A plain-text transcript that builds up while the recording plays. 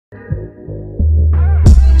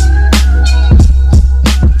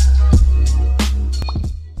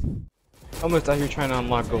Almost out here trying to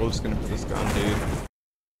unlock gold skin for this gun, dude.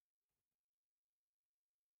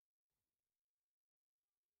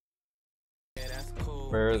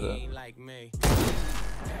 Where is it?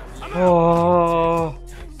 Oh.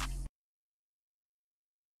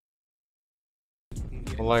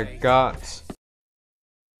 Well, I got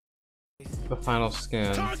the final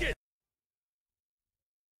skin.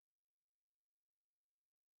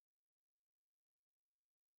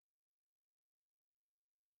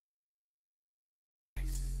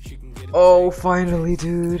 Oh, finally,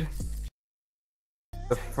 dude.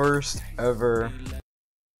 The first ever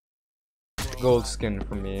gold skin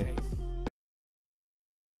for me.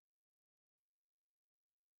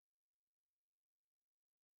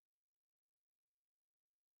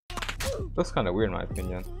 Looks kind of weird in my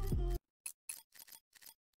opinion.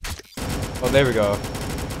 Oh, there we go.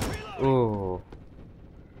 Ooh.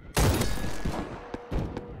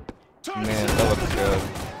 Man, that looks good.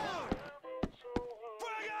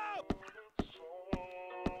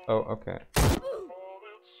 Oh, okay.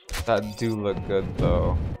 That do look good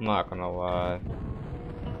though. I'm not gonna lie.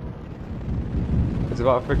 It's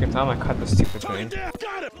about freaking time I cut this stupid thing.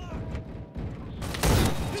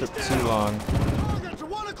 Took too long.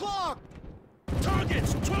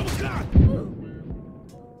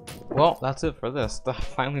 Well, that's it for this.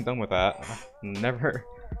 Finally done with that. Never,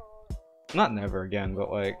 not never again,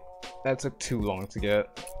 but like, that took too long to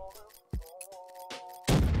get.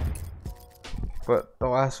 But the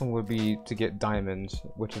last one would be to get diamonds,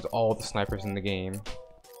 which is all the snipers in the game.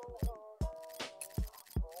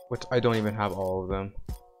 Which I don't even have all of them.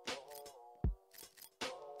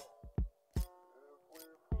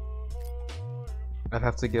 I'd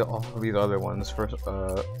have to get all of these other ones for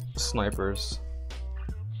snipers.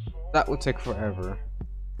 That would take forever.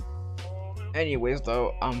 Anyways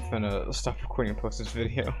though, I'm finna stop recording and post this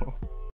video.